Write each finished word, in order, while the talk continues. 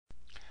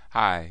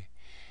Hi,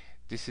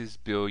 this is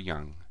Bill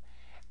Young,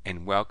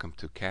 and welcome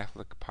to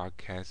Catholic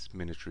Podcast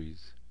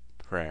Ministries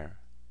Prayer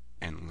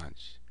and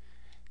Lunch.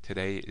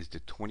 Today is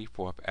the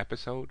 24th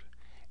episode,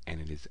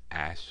 and it is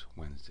Ash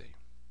Wednesday.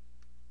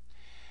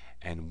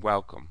 And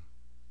welcome.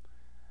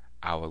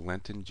 Our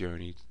Lenten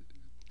journey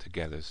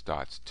together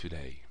starts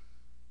today.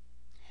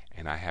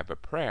 And I have a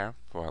prayer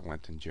for our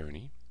Lenten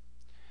journey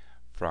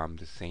from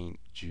the St.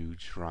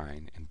 Jude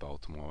Shrine in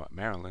Baltimore,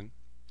 Maryland.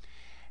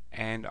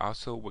 And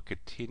also we're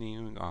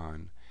continuing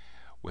on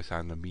with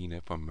our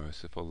Novena for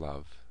Merciful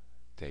Love,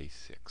 Day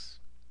 6.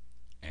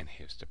 And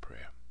here's the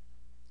prayer.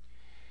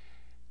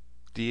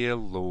 Dear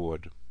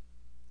Lord,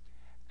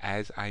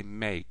 as I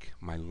make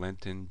my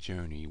Lenten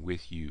journey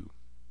with you,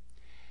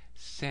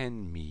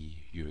 send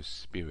me your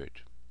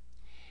Spirit.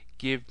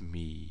 Give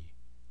me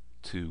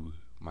to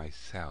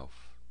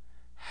myself.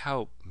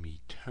 Help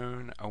me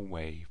turn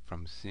away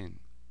from sin,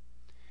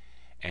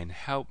 and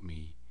help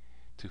me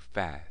to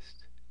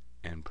fast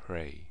and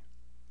pray,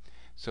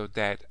 so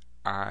that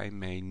I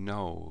may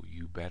know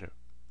you better.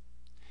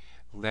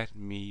 Let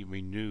me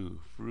renew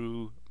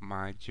through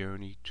my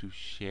journey to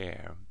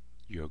share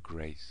your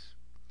grace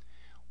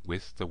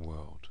with the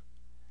world.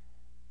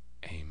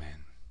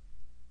 Amen.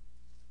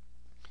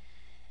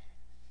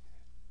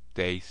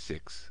 Day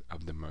 6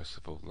 of the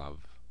Merciful Love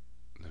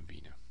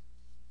Novena.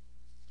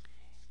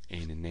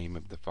 In the name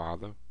of the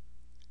Father,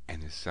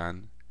 and the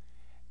Son,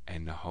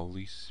 and the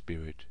Holy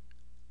Spirit.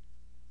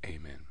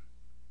 Amen.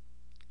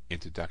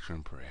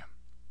 Introduction Prayer.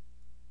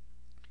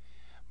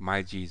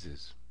 My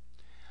Jesus,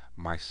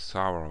 my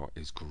sorrow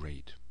is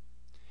great,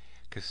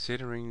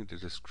 considering the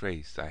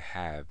disgrace I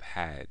have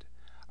had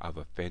of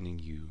offending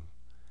you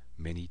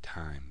many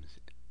times,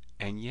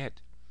 and yet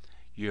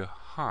your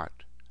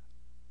heart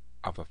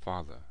of a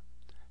father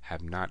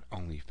have not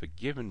only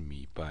forgiven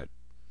me, but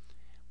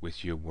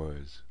with your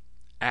words,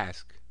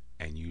 ask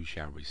and you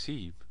shall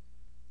receive,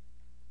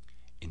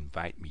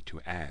 invite me to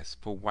ask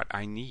for what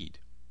I need.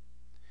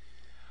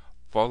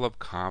 Full of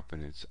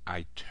confidence,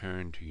 I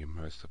turn to your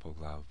merciful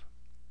love,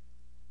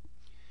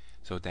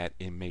 so that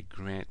it may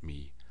grant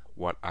me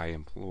what I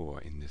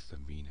implore in this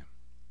novena,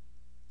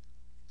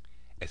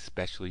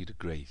 especially the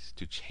grace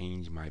to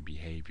change my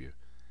behavior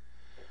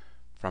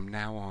from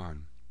now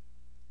on,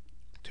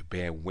 to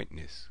bear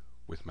witness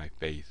with my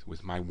faith,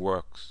 with my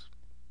works,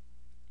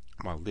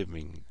 while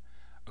living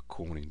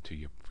according to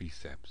your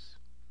precepts,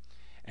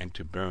 and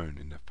to burn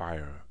in the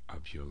fire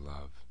of your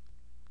love.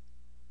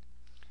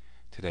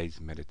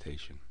 Today's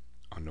meditation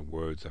on the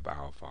words of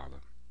our Father.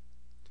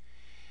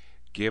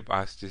 Give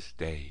us this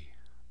day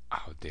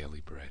our daily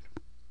bread.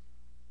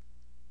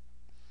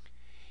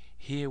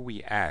 Here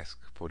we ask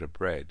for the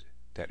bread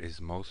that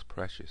is most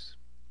precious,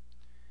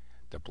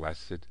 the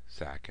Blessed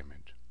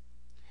Sacrament,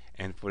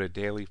 and for the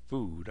daily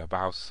food of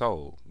our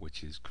soul,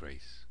 which is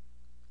grace.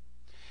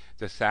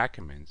 The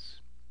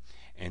sacraments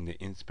and the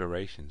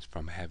inspirations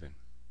from heaven.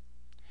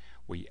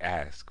 We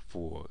ask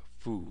for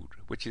food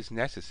which is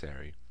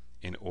necessary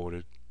in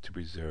order to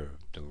preserve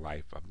the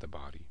life of the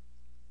body.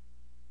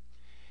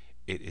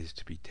 It is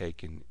to be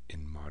taken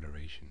in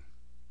moderation.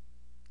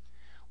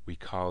 We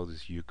call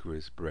this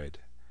Eucharist bread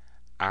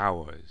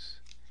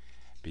ours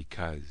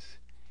because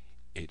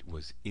it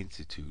was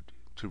instituted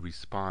to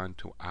respond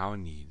to our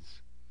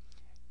needs,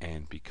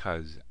 and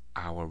because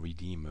our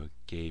Redeemer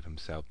gave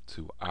himself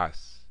to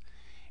us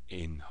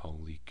in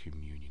Holy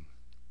Communion.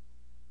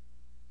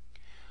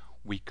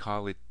 We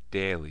call it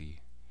daily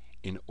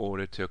in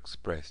order to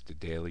express the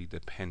daily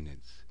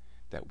dependence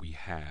that we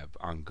have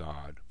on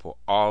God for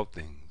all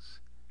things,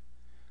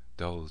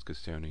 those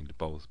concerning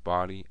both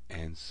body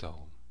and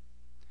soul,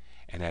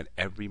 and at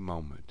every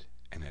moment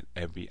and at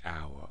every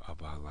hour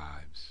of our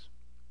lives.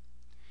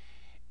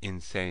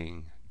 In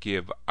saying,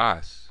 give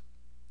us,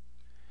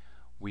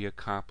 we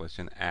accomplish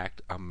an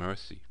act of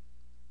mercy,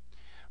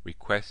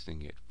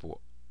 requesting it for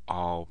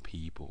all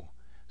people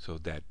so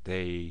that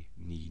they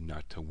need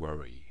not to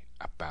worry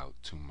about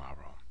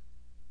tomorrow.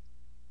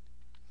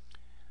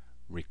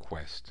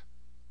 Request.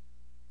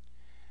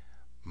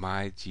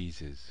 My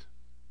Jesus,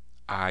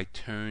 I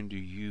turn to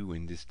you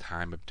in this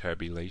time of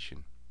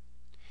tribulation.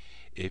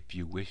 If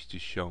you wish to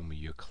show me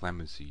your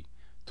clemency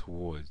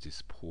towards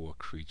this poor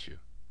creature,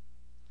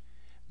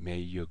 may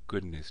your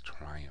goodness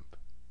triumph.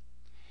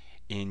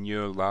 In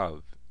your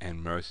love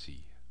and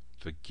mercy,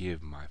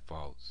 forgive my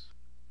faults.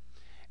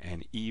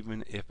 And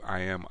even if I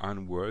am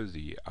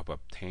unworthy of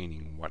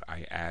obtaining what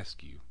I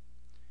ask you,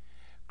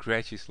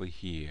 graciously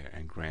hear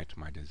and grant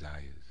my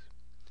desires,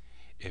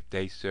 if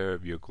they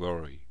serve your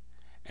glory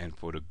and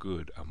for the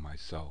good of my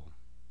soul.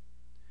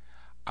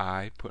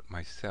 I put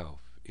myself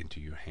into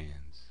your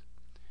hands.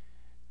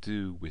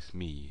 Do with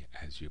me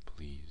as you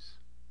please.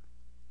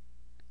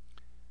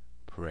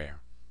 Prayer.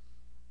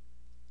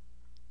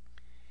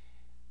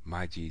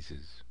 My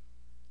Jesus,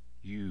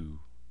 you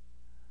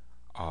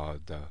are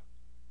the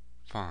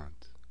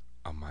fount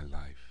of my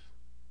life.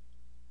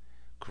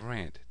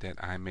 Grant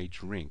that I may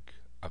drink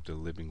of the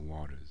living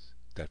waters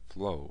that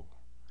flow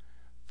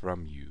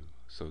from you,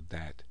 so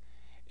that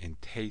in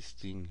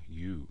tasting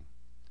you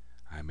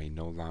I may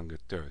no longer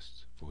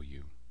thirst for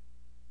you.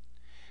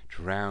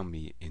 Drown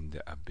me in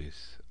the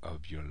abyss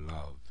of your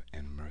love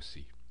and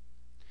mercy.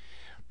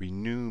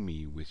 Renew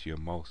me with your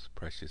most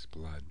precious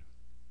blood,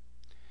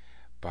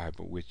 by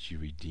which you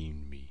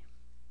redeemed me.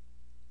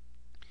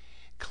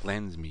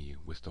 Cleanse me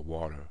with the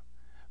water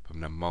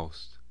from the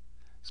most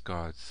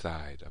scarred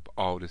side of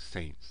all the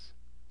saints,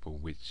 for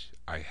which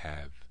I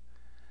have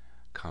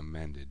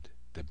commended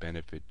the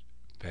benefit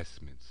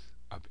vestments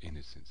of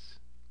innocence,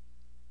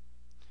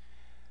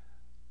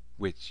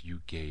 which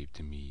you gave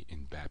to me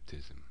in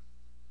baptism.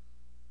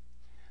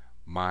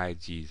 My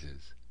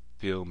Jesus,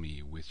 fill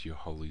me with your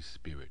Holy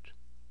Spirit.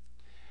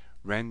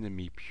 Render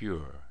me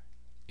pure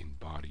in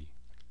body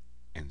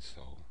and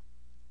soul.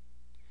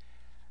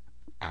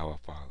 Our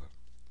Father,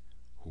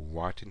 who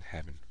art in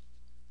heaven,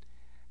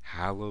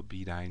 hallowed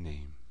be thy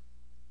name.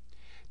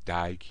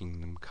 Thy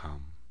kingdom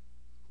come,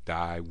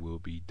 thy will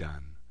be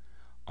done,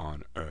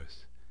 on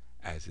earth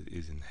as it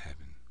is in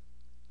heaven.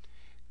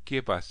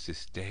 Give us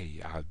this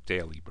day our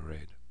daily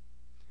bread,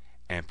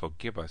 and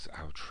forgive us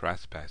our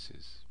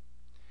trespasses,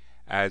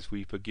 as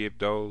we forgive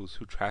those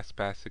who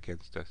trespass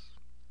against us.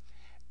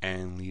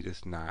 And lead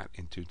us not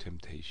into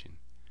temptation,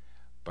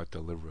 but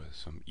deliver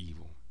us from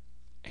evil.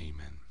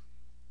 Amen.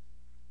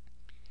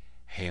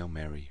 Hail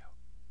Mary,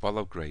 full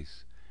of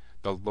grace,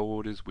 the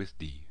Lord is with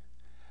thee.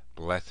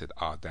 Blessed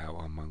art thou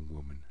among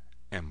women,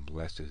 and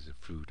blessed is the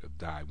fruit of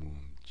thy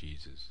womb,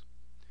 Jesus.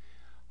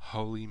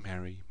 Holy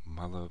Mary,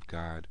 Mother of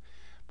God,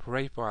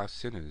 pray for us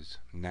sinners,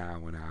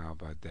 now and at the hour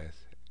of our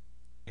death.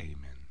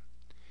 Amen.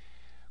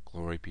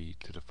 Glory be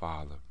to the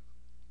Father,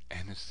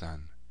 and the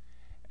Son,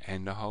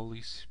 and the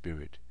Holy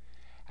Spirit,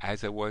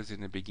 as it was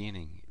in the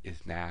beginning,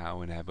 is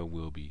now, and ever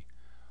will be,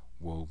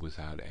 world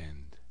without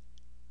end.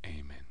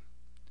 Amen.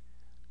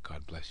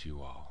 God bless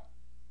you all.